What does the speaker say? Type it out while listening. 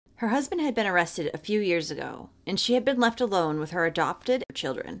Her husband had been arrested a few years ago, and she had been left alone with her adopted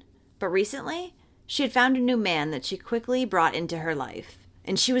children. But recently, she had found a new man that she quickly brought into her life,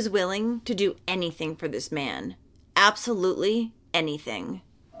 and she was willing to do anything for this man. Absolutely anything.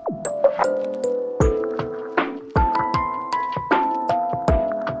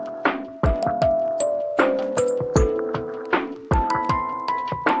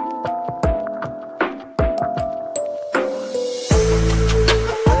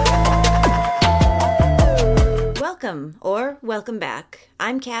 Welcome back.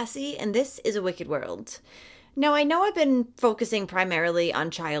 I'm Cassie, and this is A Wicked World. Now, I know I've been focusing primarily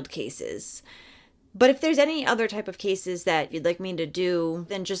on child cases, but if there's any other type of cases that you'd like me to do,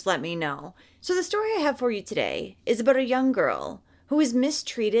 then just let me know. So the story I have for you today is about a young girl who was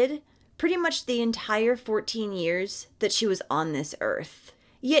mistreated pretty much the entire 14 years that she was on this earth.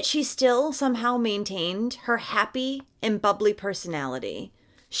 Yet she still somehow maintained her happy and bubbly personality.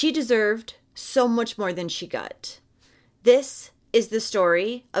 She deserved so much more than she got. This is the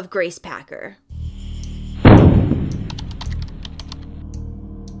story of Grace Packer.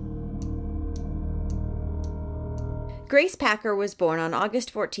 Grace Packer was born on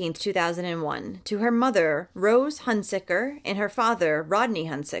August 14, 2001, to her mother, Rose Hunsicker, and her father, Rodney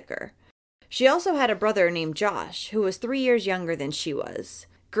Hunsicker. She also had a brother named Josh, who was 3 years younger than she was.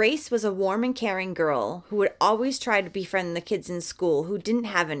 Grace was a warm and caring girl who would always try to befriend the kids in school who didn't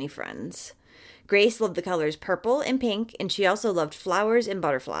have any friends. Grace loved the colors purple and pink, and she also loved flowers and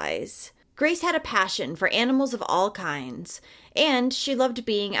butterflies. Grace had a passion for animals of all kinds, and she loved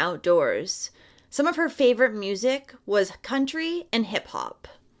being outdoors. Some of her favorite music was country and hip-hop.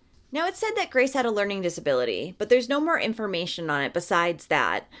 Now, it's said that Grace had a learning disability, but there's no more information on it besides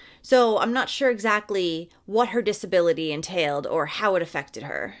that, so I'm not sure exactly what her disability entailed or how it affected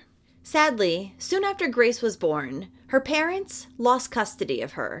her. Sadly, soon after Grace was born, her parents lost custody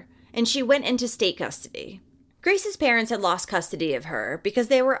of her, and she went into state custody. Grace's parents had lost custody of her because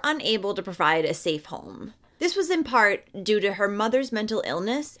they were unable to provide a safe home. This was in part due to her mother's mental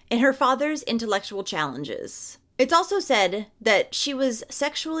illness and her father's intellectual challenges. It's also said that she was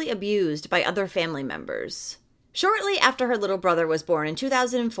sexually abused by other family members. Shortly after her little brother was born in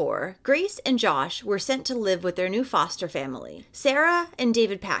 2004, Grace and Josh were sent to live with their new foster family, Sarah and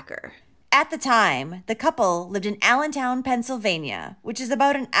David Packer. At the time, the couple lived in Allentown, Pennsylvania, which is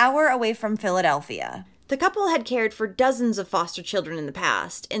about an hour away from Philadelphia. The couple had cared for dozens of foster children in the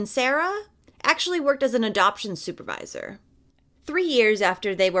past, and Sarah actually worked as an adoption supervisor. 3 years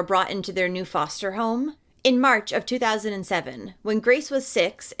after they were brought into their new foster home, in March of 2007, when Grace was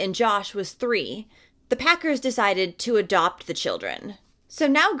 6 and Josh was 3, the Packers decided to adopt the children. So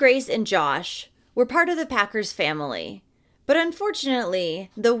now Grace and Josh were part of the Packers family. But unfortunately,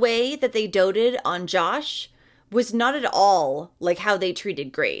 the way that they doted on Josh was not at all like how they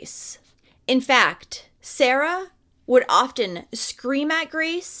treated Grace. In fact, Sarah would often scream at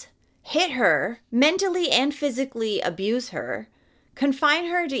Grace, hit her, mentally and physically abuse her, confine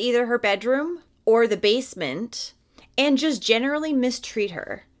her to either her bedroom or the basement, and just generally mistreat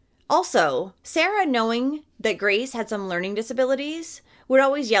her. Also, Sarah, knowing that Grace had some learning disabilities, would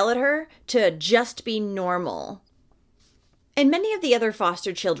always yell at her to just be normal. And many of the other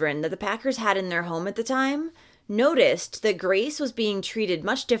foster children that the Packers had in their home at the time noticed that Grace was being treated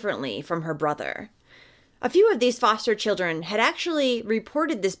much differently from her brother. A few of these foster children had actually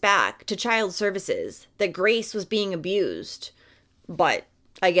reported this back to Child Services, that Grace was being abused, but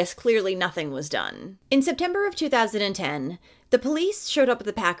I guess clearly nothing was done. In September of 2010, the police showed up at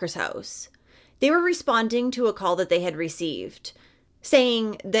the Packers' house. They were responding to a call that they had received,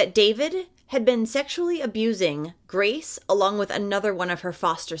 saying that David had been sexually abusing Grace along with another one of her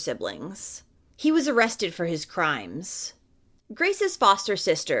foster siblings. He was arrested for his crimes. Grace's foster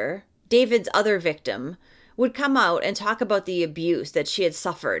sister, David's other victim, would come out and talk about the abuse that she had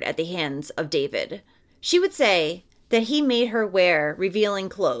suffered at the hands of David. She would say that he made her wear revealing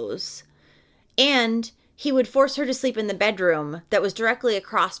clothes, and he would force her to sleep in the bedroom that was directly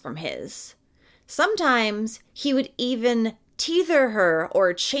across from his. Sometimes he would even tether her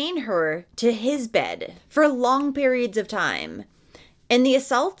or chain her to his bed for long periods of time. And the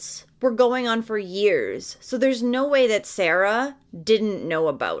assaults were going on for years, so there's no way that Sarah didn't know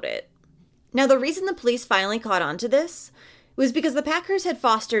about it. Now, the reason the police finally caught on to this was because the Packers had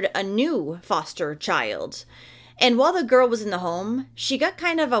fostered a new foster child. And while the girl was in the home, she got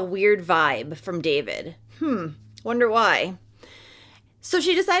kind of a weird vibe from David. Wonder why. So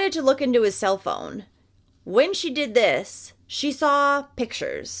she decided to look into his cell phone. When she did this, she saw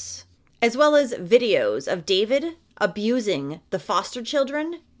pictures, as well as videos of David abusing the foster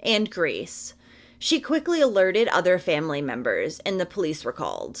children and Grace. She quickly alerted other family members, and the police were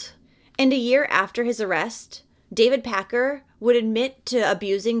called. And a year after his arrest, David Packer would admit to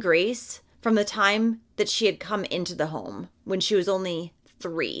abusing Grace from the time that she had come into the home, when she was only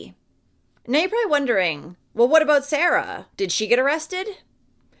 3. Now you're probably wondering, well, what about Sarah? Did she get arrested?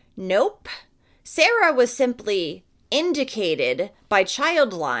 Nope. Sarah was simply indicated by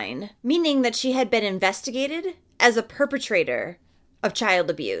Childline, meaning that she had been investigated as a perpetrator of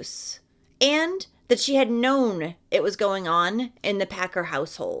child abuse, and that she had known it was going on in the Packer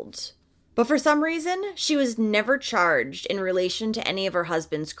household. But for some reason, she was never charged in relation to any of her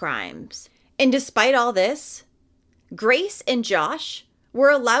husband's crimes. And despite all this, Grace and Josh were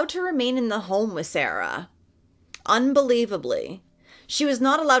allowed to remain in the home with Sarah. Unbelievably. She was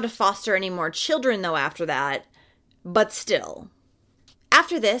not allowed to foster any more children, though, after that, but still.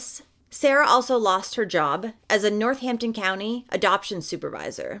 After this, Sarah also lost her job as a Northampton County adoption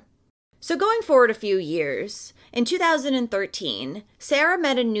supervisor. So going forward a few years, in 2013, Sarah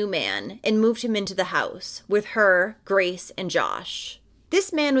met a new man and moved him into the house with her, Grace, and Josh.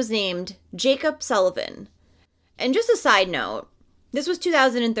 This man was named Jacob Sullivan. And just a side note, this was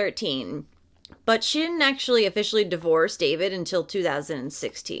 2013, but she didn't actually officially divorce David until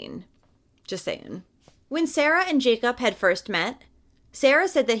 2016. Just saying. When Sarah and Jacob had first met, Sarah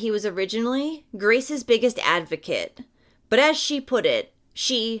said that he was originally Grace's biggest advocate, but as she put it,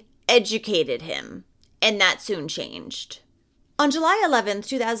 she educated him, and that soon changed. On July 11th,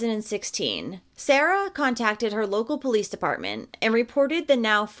 2016, Sarah contacted her local police department and reported the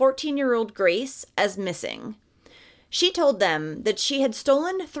now 14-year-old Grace as missing. She told them that she had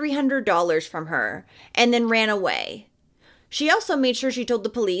stolen $300 from her and then ran away. She also made sure she told the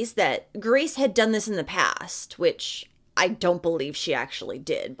police that Grace had done this in the past, which I don't believe she actually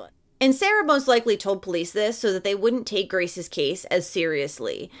did. And Sarah most likely told police this so that they wouldn't take Grace's case as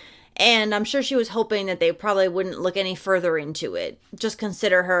seriously. And I'm sure she was hoping that they probably wouldn't look any further into it. Just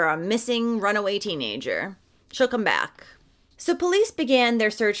consider her a missing runaway teenager. She'll come back. So police began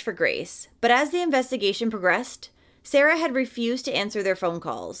their search for Grace, but as the investigation progressed, Sarah had refused to answer their phone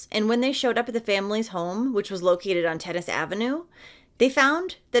calls, and when they showed up at the family's home, which was located on Tennis Avenue, they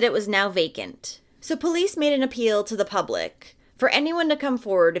found that it was now vacant. So police made an appeal to the public for anyone to come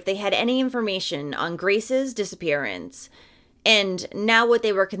forward if they had any information on Grace's disappearance, and now what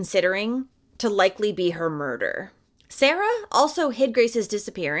they were considering to likely be her murder. Sarah also hid Grace's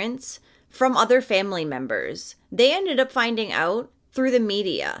disappearance from other family members. They ended up finding out through the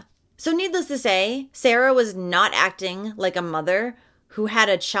media. So needless to say, Sarah was not acting like a mother who had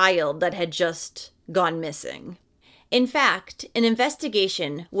a child that had just gone missing. In fact, an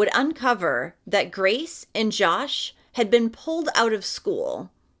investigation would uncover that Grace and Josh had been pulled out of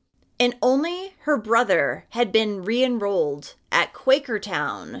school, and only her brother had been re-enrolled at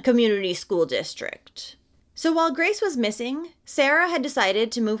Quakertown Community School District. So while Grace was missing, Sarah had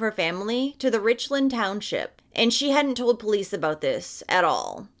decided to move her family to the Richland Township, and she hadn't told police about this at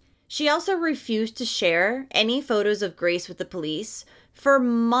all. She also refused to share any photos of Grace with the police for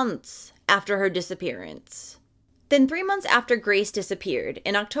months after her disappearance. Then 3 months after Grace disappeared,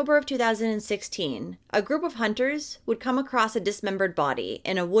 in October of 2016, a group of hunters would come across a dismembered body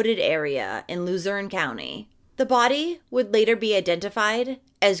in a wooded area in Luzerne County. The body would later be identified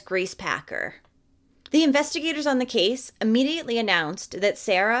as Grace Packer. The investigators on the case immediately announced that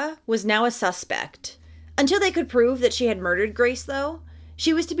Sarah was now a suspect. Until they could prove that she had murdered Grace, though,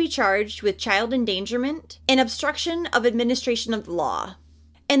 she was to be charged with child endangerment and obstruction of administration of the law.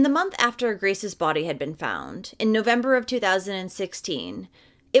 And the month after Grace's body had been found, in November of 2016,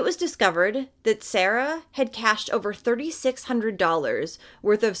 it was discovered that Sarah had cashed over $3,600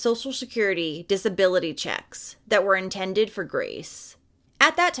 worth of Social Security disability checks that were intended for Grace.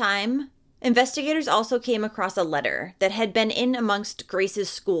 At that time, investigators also came across a letter that had been in amongst Grace's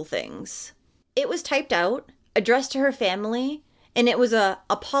school things. It was typed out, addressed to her family, and it was an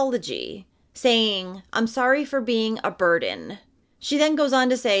apology, saying, "I'm sorry for being a burden." She then goes on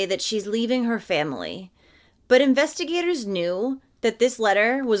to say that she's leaving her family. But investigators knew that this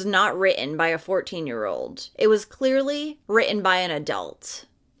letter was not written by a 14-year-old. It was clearly written by an adult.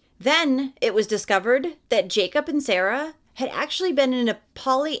 Then it was discovered that Jacob and Sarah had actually been in a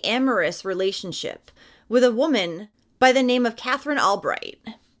polyamorous relationship with a woman by the name of Catherine Albright.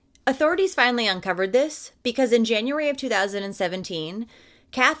 Authorities finally uncovered this because in January of 2017,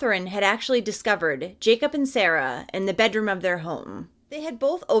 Catherine had actually discovered Jacob and Sarah in the bedroom of their home. They had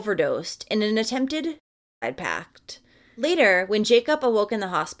both overdosed in an attempted suicide pact. Later, when Jacob awoke in the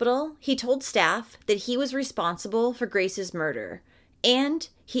hospital, he told staff that he was responsible for Grace's murder, and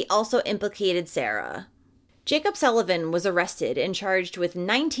he also implicated Sarah. Jacob Sullivan was arrested and charged with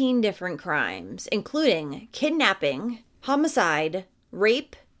 19 different crimes, including kidnapping, homicide,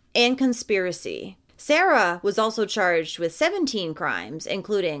 rape, and conspiracy. Sarah was also charged with 17 crimes,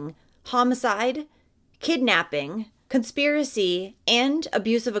 including homicide, kidnapping, conspiracy, and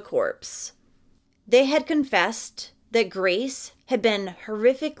abuse of a corpse. They had confessed that Grace had been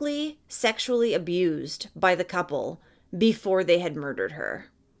horrifically sexually abused by the couple before they had murdered her.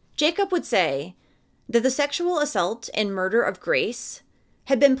 Jacob would say that the sexual assault and murder of Grace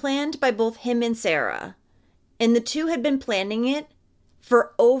had been planned by both him and Sarah, and the two had been planning it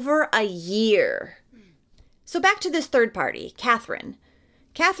for over a year. So back to this third party, Catherine.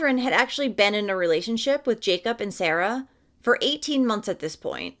 Catherine had actually been in a relationship with Jacob and Sarah for 18 months at this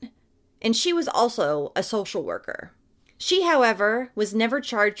point, and she was also a social worker. She, however, was never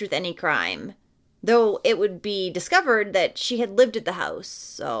charged with any crime, though it would be discovered that she had lived at the house,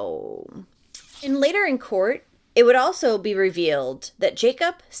 so... And later in court, it would also be revealed that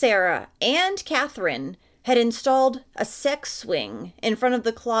Jacob, Sarah, and Catherine had installed a sex swing in front of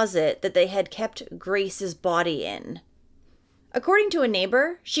the closet that they had kept Grace's body in. According to a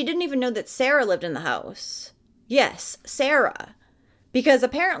neighbor, she didn't even know that Sarah lived in the house. Yes, Sarah. Because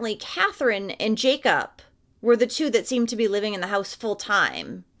apparently Catherine and Jacob were the two that seemed to be living in the house full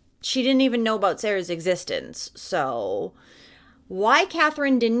time. She didn't even know about Sarah's existence, so... Why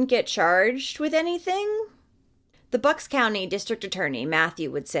Catherine didn't get charged with anything? The Bucks County District Attorney, Matthew,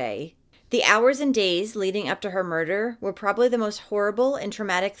 would say, the hours and days leading up to her murder were probably the most horrible and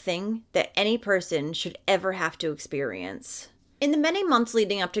traumatic thing that any person should ever have to experience. In the many months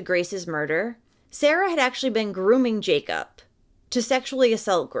leading up to Grace's murder, Sarah had actually been grooming Jacob to sexually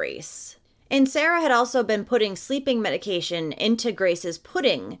assault Grace. And Sarah had also been putting sleeping medication into Grace's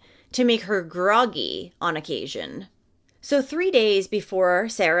pudding to make her groggy on occasion. So 3 days before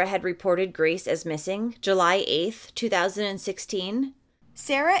Sarah had reported Grace as missing, July 8th, 2016,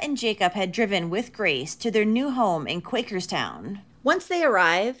 Sarah and Jacob had driven with Grace to their new home in Quakerstown. Once they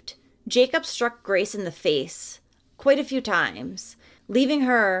arrived, Jacob struck Grace in the face quite a few times, leaving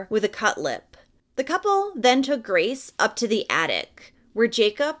her with a cut lip. The couple then took Grace up to the attic, where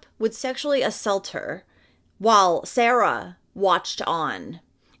Jacob would sexually assault her, while Sarah watched on.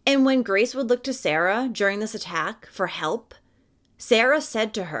 And when Grace would look to Sarah during this attack for help, Sarah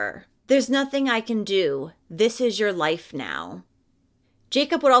said to her, "There's nothing I can do. This is your life now."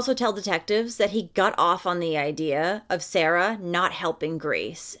 Jacob would also tell detectives that he got off on the idea of Sarah not helping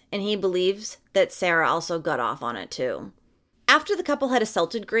Grace, and he believes that Sarah also got off on it too. After the couple had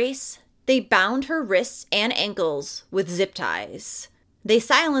assaulted Grace, they bound her wrists and ankles with zip ties. They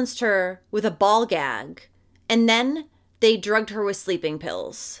silenced her with a ball gag, and then they drugged her with sleeping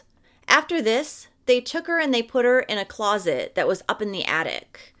pills. After this, they took her and they put her in a closet that was up in the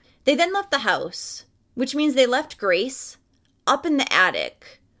attic. They then left the house, which means they left Grace up in the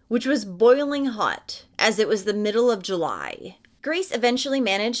attic, which was boiling hot as it was the middle of July. Grace eventually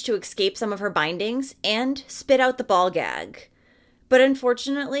managed to escape some of her bindings and spit out the ball gag. But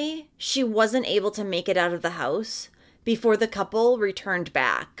unfortunately, she wasn't able to make it out of the house before the couple returned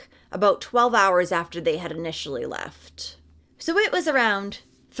back, about 12 hours after they had initially left. So it was around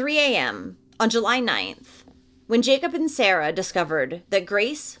 3 a.m. on July 9th when Jacob and Sarah discovered that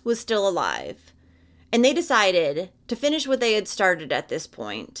Grace was still alive, and they decided to finish what they had started at this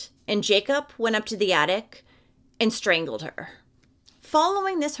point, and Jacob went up to the attic and strangled her.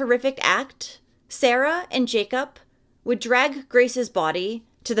 Following this horrific act, Sarah and Jacob would drag Grace's body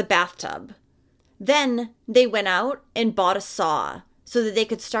to the bathtub. Then they went out and bought a saw so that they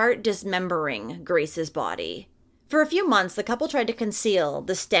could start dismembering Grace's body. For a few months, the couple tried to conceal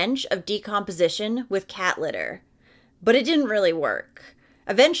the stench of decomposition with cat litter, but it didn't really work.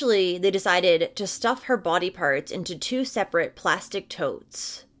 Eventually, they decided to stuff her body parts into 2 separate plastic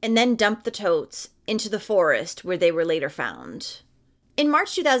totes, and then dump the totes into the forest where they were later found. In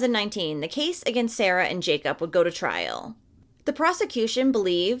March 2019, the case against Sarah and Jacob would go to trial. The prosecution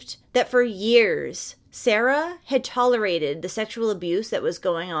believed that for years, Sarah had tolerated the sexual abuse that was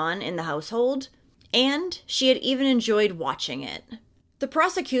going on in the household, and she had even enjoyed watching it. The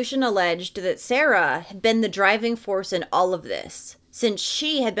prosecution alleged that Sarah had been the driving force in all of this, since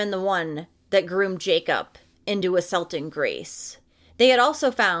she had been the one that groomed Jacob into assaulting Grace. They had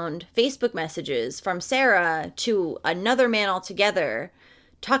also found Facebook messages from Sarah to another man altogether,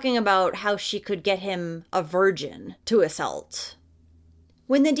 talking about how she could get him a virgin to assault.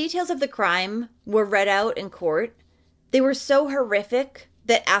 When the details of the crime were read out in court, they were so horrific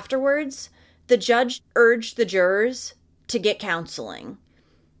that afterwards, the judge urged the jurors to get counseling.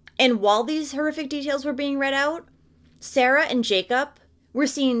 And while these horrific details were being read out, Sarah and Jacob were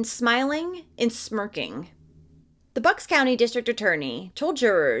seen smiling and smirking. The Bucks County District Attorney told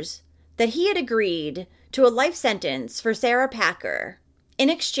jurors that he had agreed to a life sentence for Sarah Packer in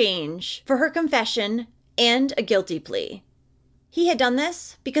exchange for her confession and a guilty plea. He had done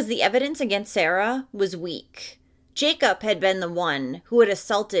this because the evidence against Sarah was weak. Jacob had been the one who had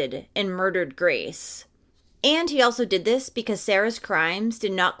assaulted and murdered Grace. And he also did this because Sarah's crimes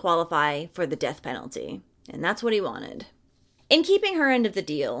did not qualify for the death penalty. And that's what he wanted. In keeping her end of the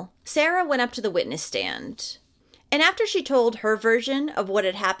deal, Sarah went up to the witness stand. And after she told her version of what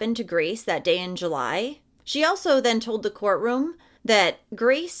had happened to Grace that day in July, she also then told the courtroom that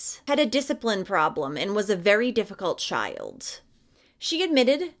Grace had a discipline problem and was a very difficult child. She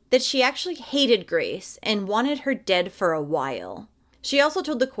admitted that she actually hated Grace and wanted her dead for a while. She also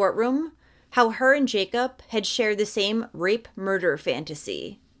told the courtroom how her and Jacob had shared the same rape-murder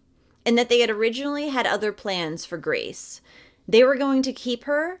fantasy, and that they had originally had other plans for Grace. They were going to keep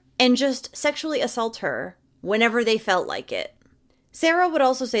her and just sexually assault her whenever they felt like it. Sarah would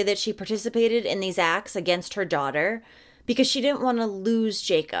also say that she participated in these acts against her daughter because she didn't want to lose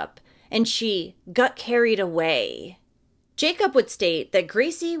Jacob, and she got carried away. Jacob would state that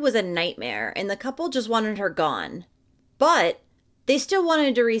Gracie was a nightmare and the couple just wanted her gone. But they still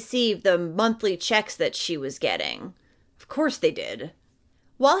wanted to receive the monthly checks that she was getting. Of course they did.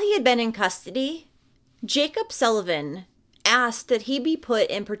 While he had been in custody, Jacob Sullivan asked that he be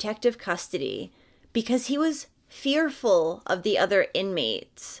put in protective custody because he was fearful of the other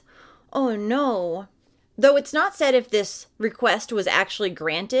inmates. Oh no. Though it's not said if this request was actually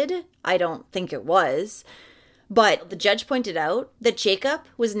granted, I don't think it was, but the judge pointed out that Jacob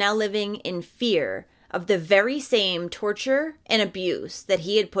was now living in fear of the very same torture and abuse that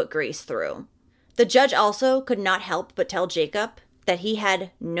he had put Grace through. The judge also could not help but tell Jacob that he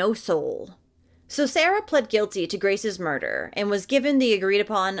had no soul. So Sarah pled guilty to Grace's murder and was given the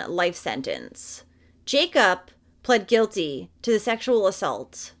agreed-upon life sentence. Jacob pled guilty to the sexual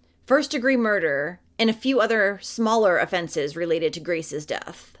assault, first-degree murder, and a few other smaller offenses related to Grace's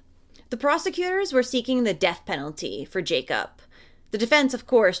death. The prosecutors were seeking the death penalty for Jacob. The defense, of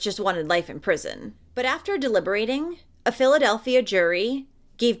course, just wanted life in prison. But after deliberating, a Philadelphia jury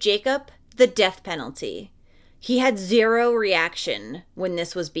gave Jacob the death penalty. He had zero reaction when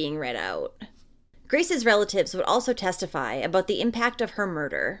this was being read out. Grace's relatives would also testify about the impact of her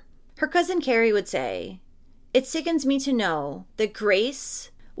murder. Her cousin Carrie would say, "It sickens me to know that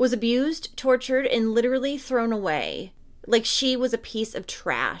Grace was abused, tortured, and literally thrown away, like she was a piece of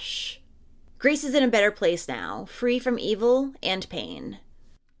trash. Grace is in a better place now, free from evil and pain."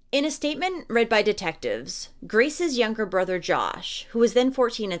 In a statement read by detectives, Grace's younger brother Josh, who was then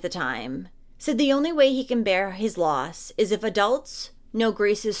 14 at the time, said the only way he can bear his loss is if adults know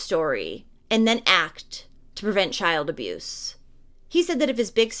Grace's story and then act to prevent child abuse. He said that if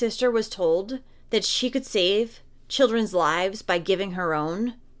his big sister was told that she could save children's lives by giving her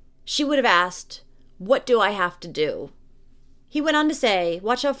own, she would have asked, "What do I have to do?" He went on to say,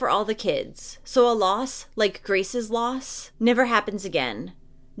 "Watch out for all the kids, so a loss like Grace's loss never happens again.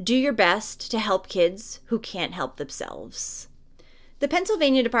 Do your best to help kids who can't help themselves." The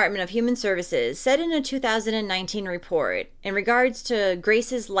Pennsylvania Department of Human Services said in a 2019 report in regards to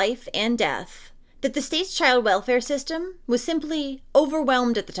Grace's life and death that the state's child welfare system was simply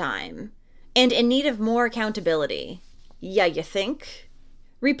overwhelmed at the time and in need of more accountability. Yeah, you think?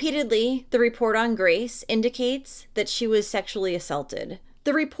 Repeatedly, the report on Grace indicates that she was sexually assaulted.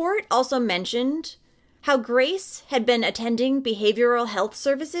 The report also mentioned how Grace had been attending behavioral health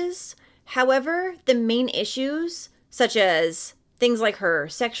services. However, the main issues, such as things like her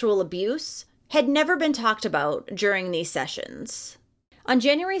sexual abuse, had never been talked about during these sessions. On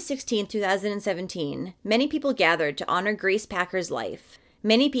January 16, 2017, many people gathered to honor Grace Packer's life.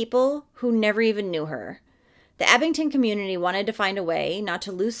 Many people who never even knew her. The Abington community wanted to find a way not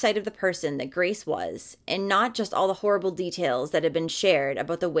to lose sight of the person that Grace was, and not just all the horrible details that had been shared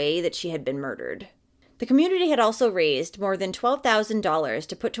about the way that she had been murdered. The community had also raised more than $12,000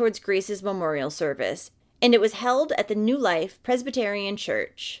 to put towards Grace's memorial service, and it was held at the New Life Presbyterian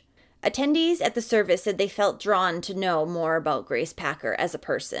Church. Attendees at the service said they felt drawn to know more about Grace Packer as a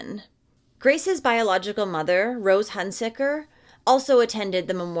person. Grace's biological mother, Rose Hunsicker, also attended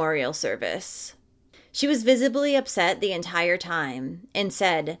the memorial service. She was visibly upset the entire time and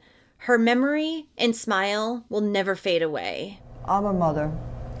said, "Her memory and smile will never fade away." I'm a mother.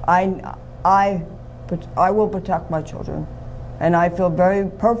 I will protect my children. And I feel very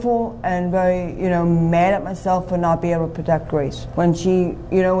hurtful and very, mad at myself for not being able to protect Grace. When she,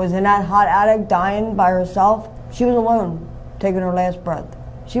 was in that hot attic dying by herself, she was alone, taking her last breath.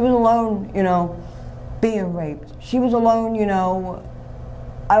 She was alone, being raped. She was alone,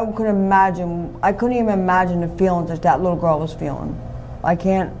 I couldn't even imagine the feelings that little girl was feeling. I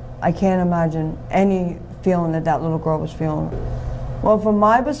can't imagine any feeling that little girl was feeling. Well, from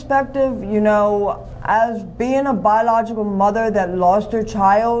my perspective, you know, as being a biological mother that lost her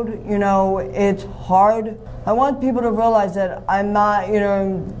child, you know, it's hard. I want people to realize that I'm not, you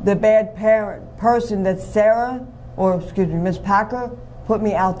know, the bad person that Miss Packer put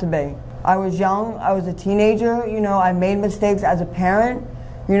me out to be. I was young, I was a teenager, you know, I made mistakes as a parent.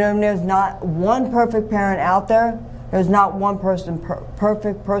 You know, there's not one perfect parent out there. There's not one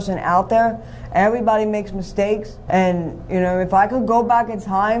perfect person out there. Everybody makes mistakes, and you know, if I could go back in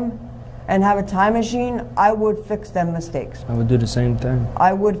time and have a time machine, I would fix them mistakes. I would do the same thing.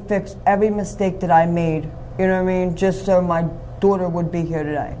 I would fix every mistake that I made, you know what I mean, just so my daughter would be here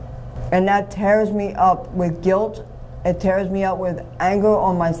today. And that tears me up with guilt. It tears me up with anger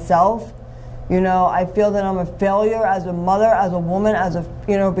on myself. You know, I feel that I'm a failure as a mother, as a woman,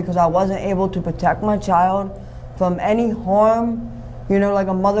 you know, because I wasn't able to protect my child from any harm, you know, like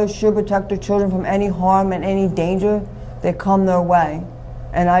a mother should protect her children from any harm and any danger that come their way.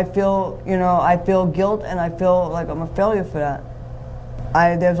 And I feel, you know, I feel guilt, and I feel like I'm a failure for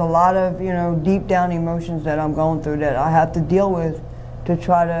that. There's a lot of, you know, deep down emotions that I'm going through that I have to deal with to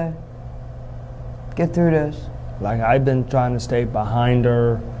try to get through this. Like, I've been trying to stay behind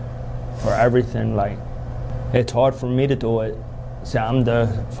her for everything. Like, it's hard for me to do it. See, I'm the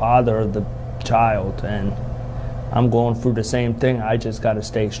father of the child, and I'm going through the same thing. I just got to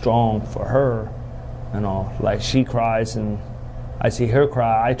stay strong for her, you know. Like, she cries and I see her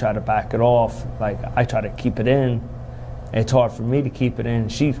cry, I try to back it off. Like, I try to keep it in. It's hard for me to keep it in.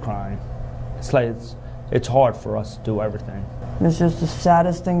 She's crying. It's like it's hard for us to do everything. It's just the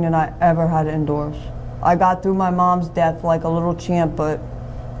saddest thing that I ever had to endorse. I got through my mom's death like a little champ, but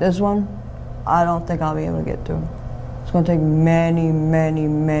this one, I don't think I'll be able to get through. It's going to take many, many,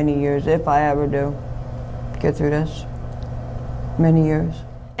 many years, if I ever do, get through this. Many years.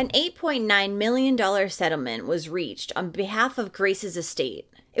 An $8.9 million settlement was reached on behalf of Grace's estate.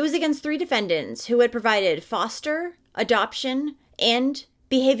 It was against 3 defendants who had provided foster, adoption, and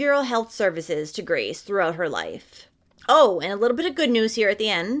behavioral health services to Grace throughout her life. Oh, and a little bit of good news here at the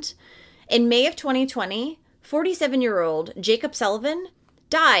end. In May of 2020, 47-year-old Jacob Sullivan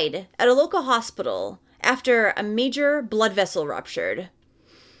died at a local hospital after a major blood vessel ruptured.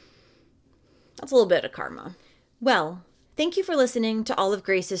 That's a little bit of karma. Well, thank you for listening to all of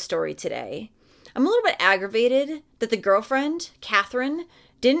Grace's story today. I'm a little bit aggravated that the girlfriend, Catherine,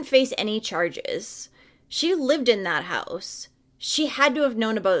 didn't face any charges. She lived in that house. She had to have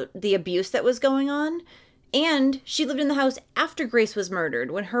known about the abuse that was going on, and she lived in the house after Grace was murdered,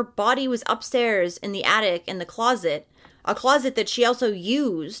 when her body was upstairs in the attic in the closet, a closet that she also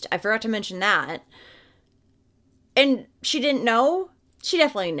used. I forgot to mention that. And she didn't know? She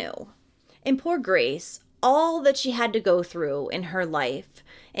definitely knew. And poor Grace, all that she had to go through in her life,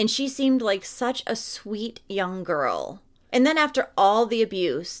 and she seemed like such a sweet young girl. And then after all the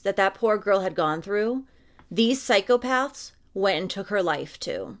abuse that poor girl had gone through, these psychopaths went and took her life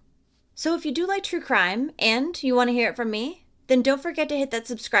too. So if you do like true crime and you want to hear it from me, then don't forget to hit that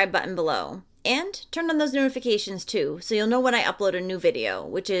subscribe button below. And turn on those notifications too, so you'll know when I upload a new video,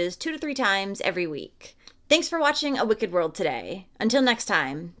 which is 2 to 3 times every week. Thanks for watching A Wicked World today. Until next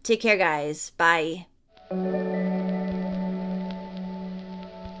time, take care guys. Bye.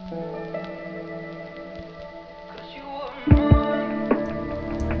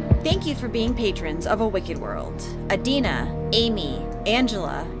 Thank you for being patrons of A Wicked World. Adina, Amy,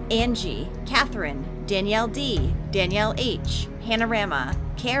 Angela, Angie, Catherine, Danielle D, Danielle H, Hanorama,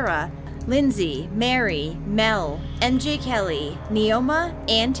 Kara, Lindsay, Mary, Mel, MJ Kelly, Neoma,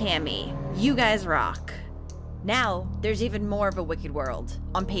 and Tammy. You guys rock. Now, there's even more of A Wicked World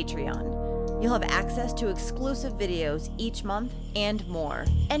on Patreon. You'll have access to exclusive videos each month and more.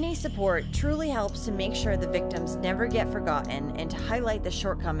 Any support truly helps to make sure the victims never get forgotten and to highlight the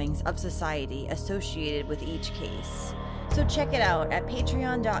shortcomings of society associated with each case. So check it out at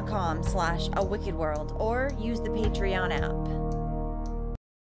patreon.com/awickedworld or use the Patreon app.